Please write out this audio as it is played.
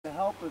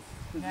us,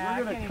 because Nah,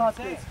 we're going to cut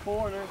this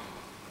corner.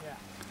 Yeah.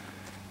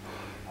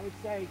 I would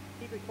say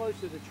keep it close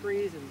to the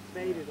trees and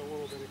fade it a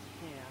little bit if you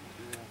can.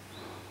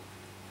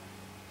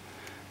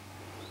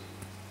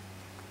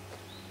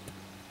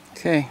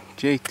 Okay,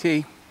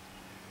 JT.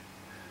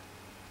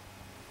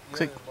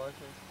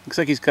 Looks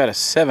like he's got a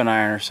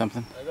 7-iron or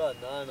something. I got a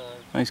 9-iron.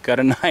 Oh, he's got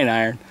a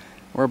 9-iron.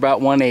 We're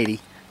about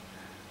 180.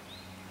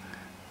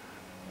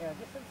 Yeah,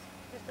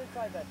 just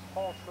inside that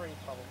tall tree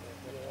probably.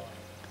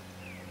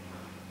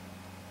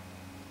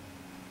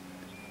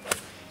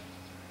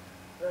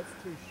 That's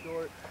too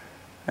short.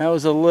 That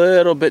was a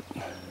little bit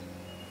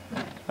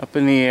up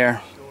in the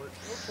air.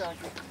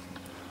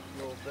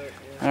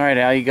 All right,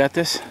 Al, you got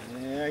this?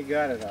 Yeah, I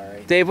got it all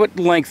right. Dave, what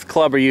length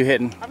club are you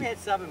hitting? I'm gonna hit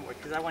 7 wood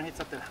because I want to hit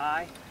something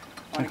high.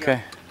 I want to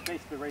Okay. go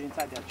basically right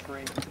inside that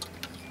tree.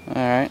 All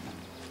right.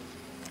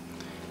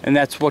 And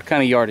that's what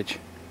kind of yardage?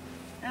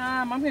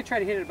 I'm gonna try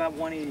to hit it about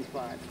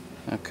 185.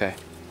 Okay.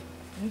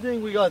 You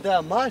think we got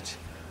that much?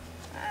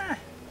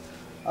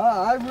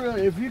 I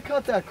really, if you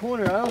cut that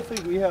corner, I don't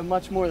think we have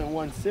much more than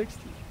 160.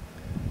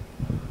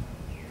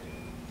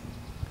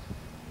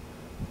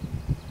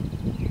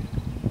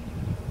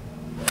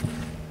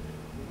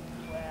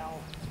 Well,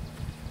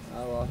 I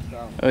lost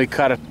out. Oh, he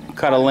cut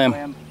a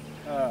limb.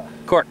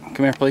 Court,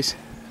 come here, please.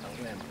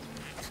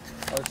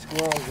 Our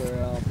squirrels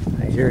are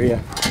I hear you.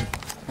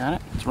 Got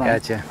it? It's running.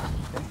 Gotcha.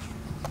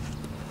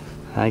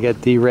 I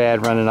got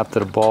D-Rad running up to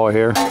the ball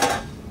here.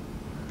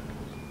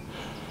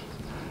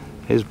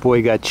 His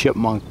boy got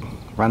chipmunk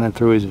running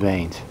through his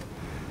veins.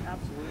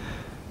 absolutely.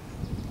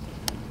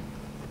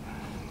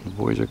 The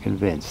boys are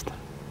convinced.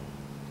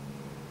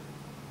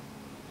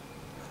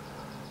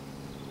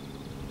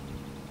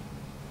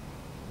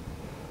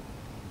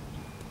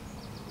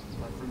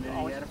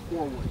 Oh, it's a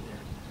 4 wood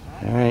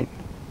there. All right.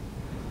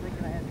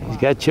 He's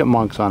got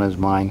chipmunks on his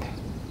mind.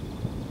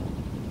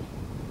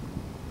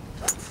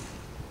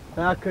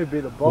 That could be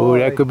the ball. Oh,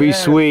 that right could be there.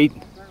 sweet.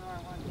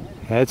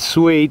 That's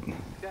sweet. Okay.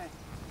 I don't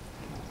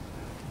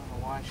know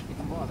why I should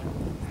even bother.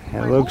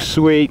 That looks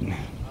sweet.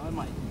 Oh, it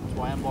might. That's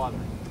why I'm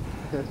bothering.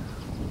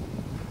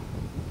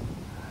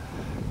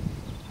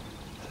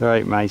 It's all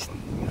right, Mice. A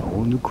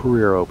whole new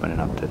career opening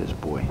up to this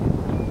boy.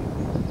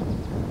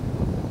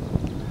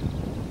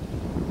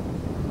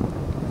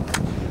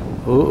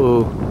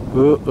 Uh-oh.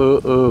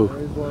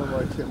 There's one of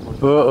our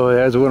chipmunks. Uh-oh,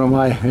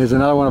 there's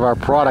another one of our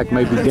product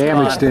may be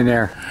damaged in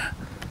there.